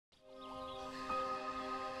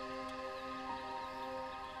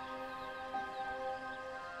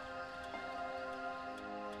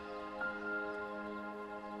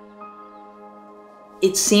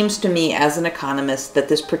It seems to me as an economist that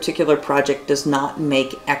this particular project does not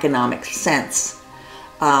make economic sense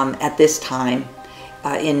at this time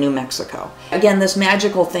in New Mexico. Again, this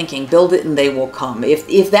magical thinking, build it and they will come.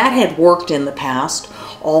 If that had worked in the past,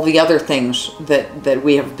 all the other things that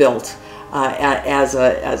we have built as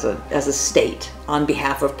a state on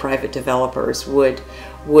behalf of private developers would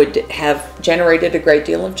have generated a great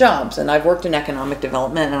deal of jobs. And I've worked in economic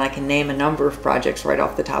development, and I can name a number of projects right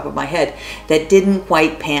off the top of my head that didn't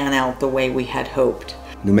quite pan out the way we had hoped.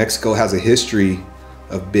 New Mexico has a history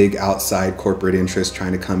of big outside corporate interests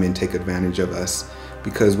trying to come in, take advantage of us,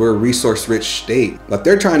 because we're a resource-rich state. What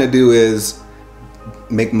they're trying to do is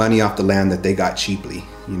make money off the land that they got cheaply.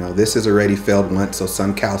 You know, this has already failed once, so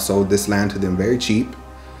SunCal sold this land to them very cheap.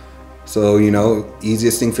 So, you know,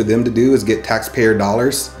 easiest thing for them to do is get taxpayer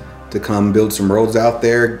dollars to come build some roads out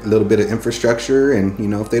there, a little bit of infrastructure, and, you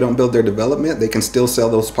know, if they don't build their development, they can still sell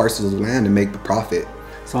those parcels of land and make the profit.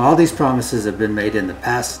 So all these promises have been made in the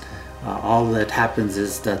past. All that happens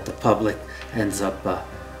is that the public ends up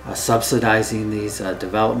subsidizing these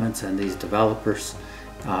developments and these developers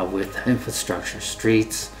with infrastructure,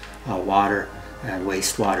 streets, water and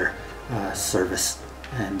wastewater service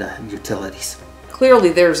and utilities. Clearly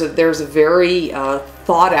there's a very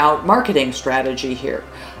thought out marketing strategy here.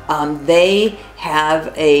 They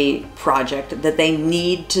have a project that they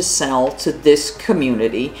need to sell to this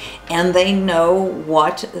community, and they know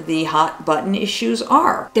what the hot button issues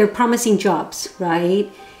are. They're promising jobs,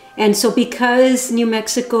 right? And so because New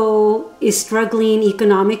Mexico is struggling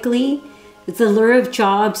economically, the lure of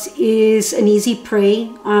jobs is an easy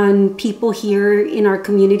prey on people here in our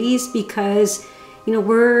communities because, you know,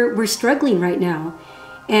 we're struggling right now.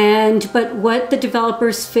 But what the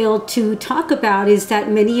developers fail to talk about is that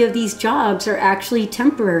many of these jobs are actually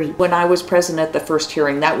temporary. When I was present at the first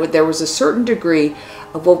hearing, there was a certain degree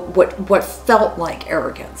of what felt like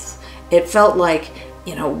arrogance. It felt like,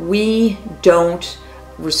 you know, we don't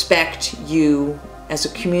respect you as a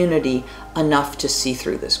community enough to see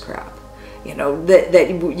through this crap. You know,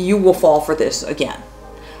 that you will fall for this again.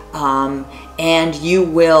 And you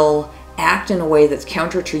will act in a way that's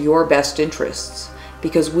counter to your best interests,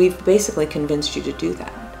 because we've basically convinced you to do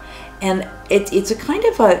that. And it's a kind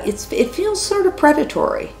of it feels sort of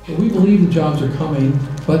predatory. We believe the jobs are coming,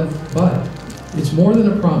 but it's more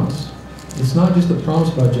than a promise. It's not just a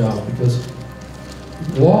promise about jobs, because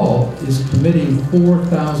WAL is committing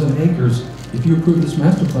 4,000 acres. If you approve this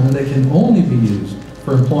master plan, they can only be used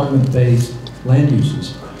for employment-based land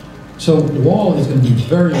uses. So WAL is going to be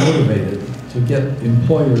very motivated to get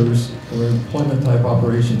employers or employment-type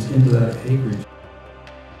operations into that acreage.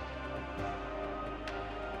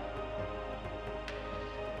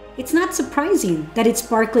 It's not surprising that it's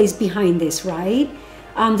Barclays behind this, right?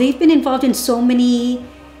 They've been involved in so many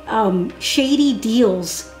shady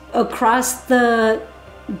deals across the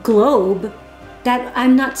globe that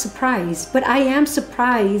I'm not surprised. But I am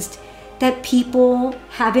surprised that people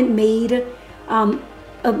haven't made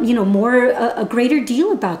a greater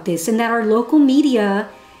deal about this, and that our local media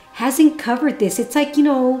hasn't covered this. It's like, you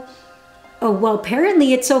know, well,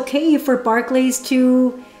 apparently it's okay for Barclays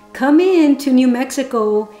to come into New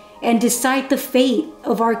Mexico and decide the fate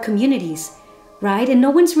of our communities, right? And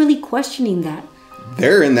no one's really questioning that.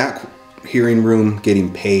 They're in that hearing room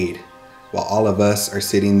getting paid, while all of us are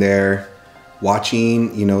sitting there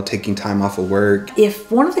watching, you know, taking time off of work.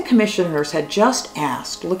 If one of the commissioners had just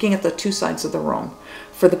asked, looking at the two sides of the room,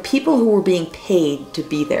 for the people who were being paid to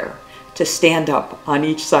be there, to stand up on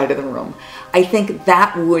each side of the room, I think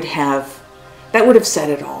that would have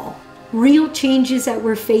said it all. Real changes that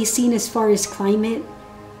we're facing as far as climate,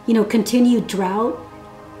 you know, continued drought,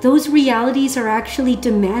 those realities are actually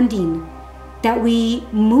demanding that we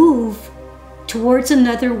move towards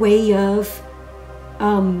another way of,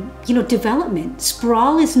 development.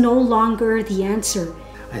 Sprawl is no longer the answer.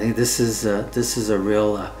 I think this is a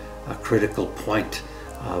real a critical point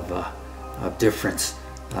of difference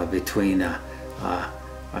between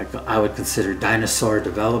I would consider dinosaur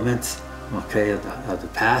developments, okay, of the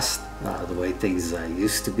past, the way things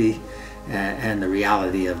used to be, and the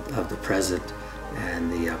reality of the present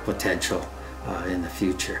and the potential in the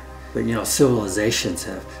future. But, you know, civilizations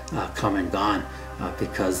have come and gone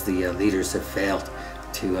because the leaders have failed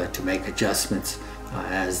to make adjustments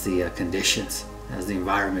as the conditions, as the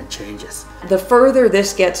environment changes. The further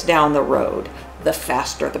this gets down the road, the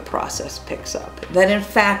faster the process picks up. That in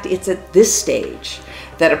fact, it's at this stage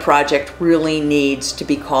that a project really needs to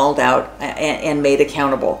be called out and made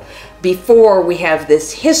accountable, before we have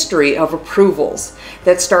this history of approvals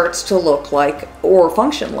that starts to look like or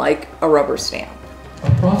function like a rubber stamp.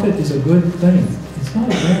 A profit is a good thing. It's not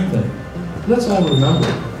a bad thing. let's all remember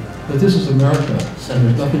that this is America, and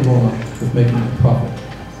there's nothing wrong with making a profit.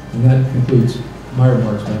 And that concludes my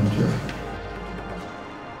remarks, Madam Chair.